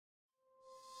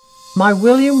My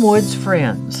William Woods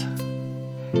friends,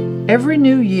 every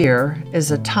new year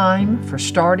is a time for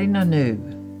starting anew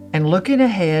and looking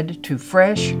ahead to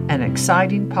fresh and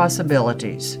exciting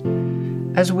possibilities.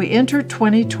 As we enter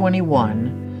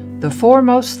 2021, the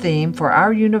foremost theme for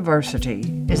our university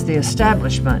is the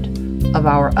establishment of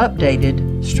our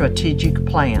updated strategic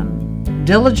plan.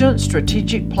 Diligent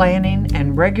strategic planning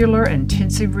and regular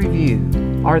intensive review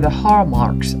are the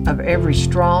hallmarks of every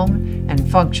strong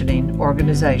and functioning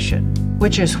organization,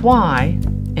 which is why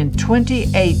in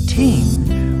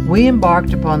 2018 we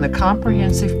embarked upon the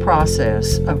comprehensive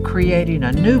process of creating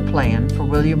a new plan for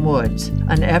William Woods,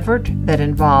 an effort that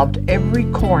involved every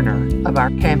corner of our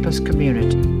campus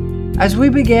community. As we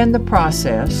began the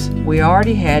process, we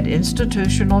already had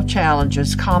institutional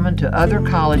challenges common to other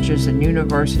colleges and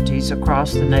universities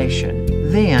across the nation.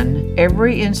 Then,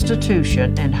 every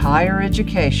institution in higher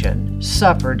education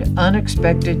suffered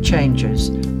unexpected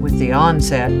changes with the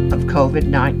onset of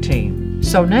COVID-19.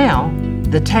 So now,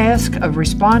 the task of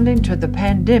responding to the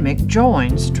pandemic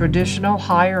joins traditional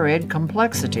higher ed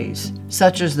complexities,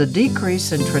 such as the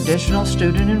decrease in traditional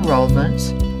student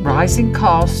enrollments, rising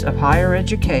costs of higher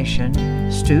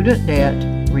education, student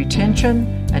debt,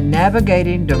 retention, and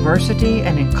navigating diversity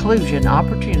and inclusion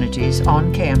opportunities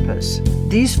on campus.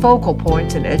 These focal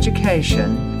points in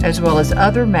education, as well as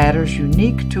other matters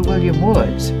unique to William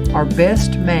Woods, are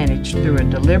best managed through a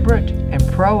deliberate and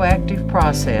proactive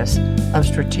process of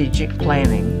strategic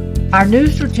planning. Our new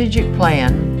strategic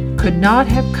plan could not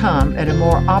have come at a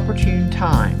more opportune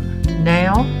time.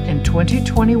 Now, in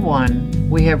 2021,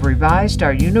 we have revised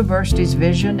our university's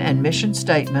vision and mission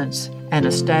statements and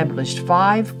established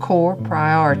 5 core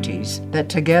priorities that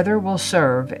together will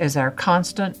serve as our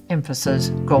constant emphasis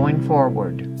going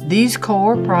forward. These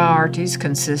core priorities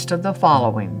consist of the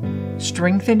following: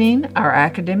 strengthening our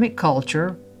academic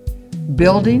culture,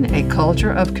 building a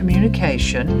culture of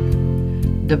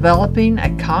communication, developing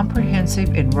a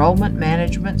comprehensive enrollment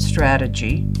management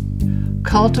strategy,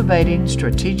 cultivating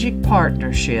strategic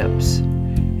partnerships,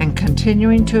 and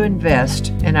continuing to invest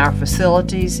in our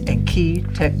facilities and key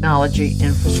technology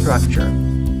infrastructure.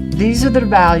 These are the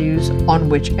values on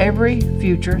which every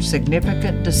future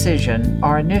significant decision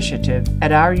or initiative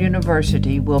at our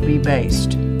university will be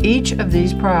based. Each of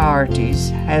these priorities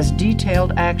has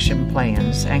detailed action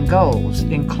plans and goals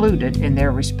included in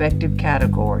their respective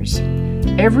categories.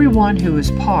 Everyone who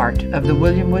is part of the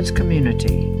William Woods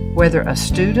community, whether a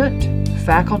student,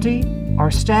 faculty, or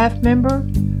staff member,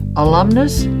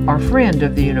 alumnus, or friend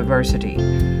of the university,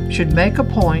 should make a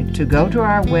point to go to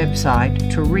our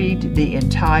website to read the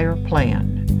entire plan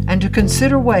and to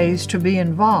consider ways to be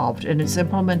involved in its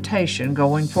implementation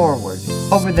going forward.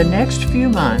 Over the next few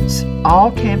months, all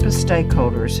campus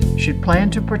stakeholders should plan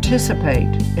to participate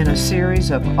in a series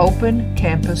of open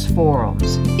campus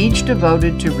forums, each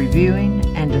devoted to reviewing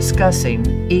and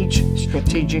discussing each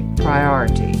strategic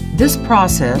priority. This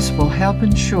process will help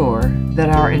ensure that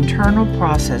our internal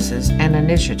processes and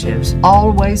initiatives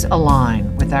always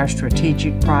align with our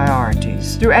strategic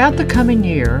priorities. Throughout the coming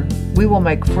year, we will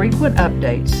make frequent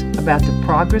updates about the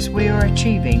progress we are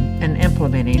achieving in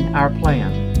implementing our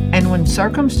plan. And when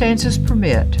circumstances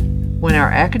permit, when our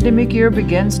academic year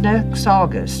begins next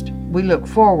August, we look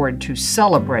forward to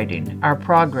celebrating our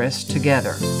progress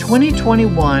together.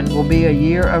 2021 will be a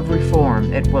year of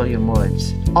reform at William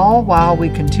Woods, all while we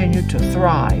continue to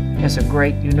thrive as a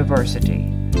great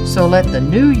university. So let the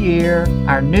new year,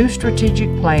 our new strategic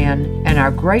plan, and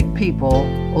our great people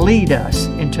lead us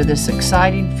into this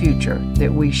exciting future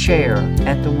that we share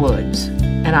at the Woods.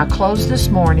 And I close this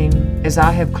morning as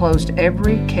I have closed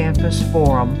every campus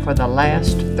forum for the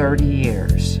last 30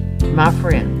 years. My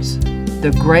friends,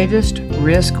 the greatest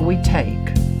risk we take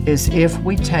is if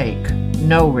we take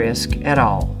no risk at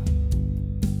all.